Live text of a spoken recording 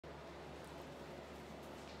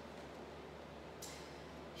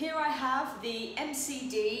Here I have the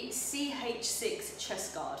MCD CH-6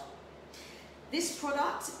 chest guard. This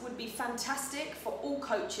product would be fantastic for all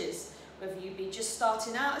coaches, whether you be just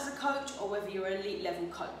starting out as a coach or whether you're an elite level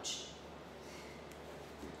coach.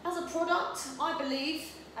 As a product, I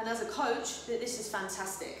believe, and as a coach, that this is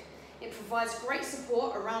fantastic. It provides great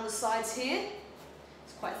support around the sides here.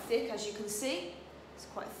 It's quite thick, as you can see. It's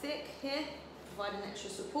quite thick here, providing extra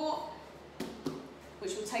support,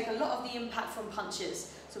 which will take a lot of the impact from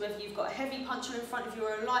punches. So whether you've got a heavy puncher in front of you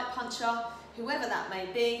or a light puncher, whoever that may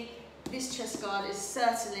be, this chest guard is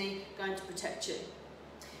certainly going to protect you.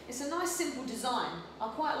 It's a nice simple design. I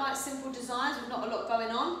quite like simple designs with not a lot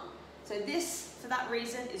going on. So this, for that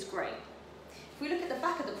reason, is great. If we look at the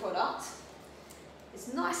back of the product,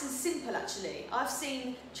 it's nice and simple actually. I've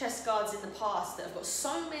seen chest guards in the past that have got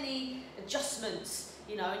so many adjustments,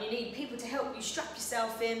 you know, and you need people to help you strap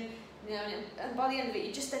yourself in, you know, and by the end of it,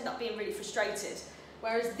 you just end up being really frustrated.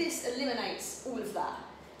 Whereas this eliminates all of that.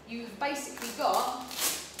 You've basically got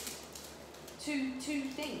two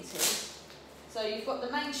things here. So you've got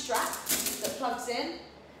the main strap that plugs in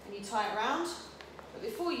and you tie it around. But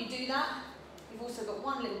before you do that, you've also got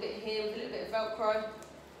one little bit here with a little bit of Velcro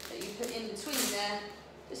that you put in between there.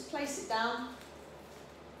 Just place it down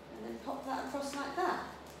and then pop that across like that.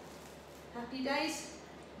 Happy days,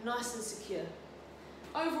 nice and secure.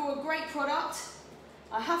 Overall, a great product.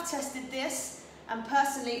 I have tested this and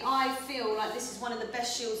personally I feel like this is one of the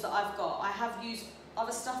best shields that I've got. I have used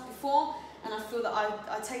other stuff before and I feel that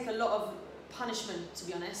I take a lot of punishment, to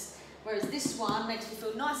be honest, whereas this one makes me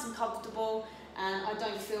feel nice and comfortable and I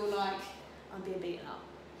don't feel like I'm being beaten up.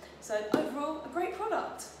 So overall, a great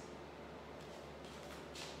product.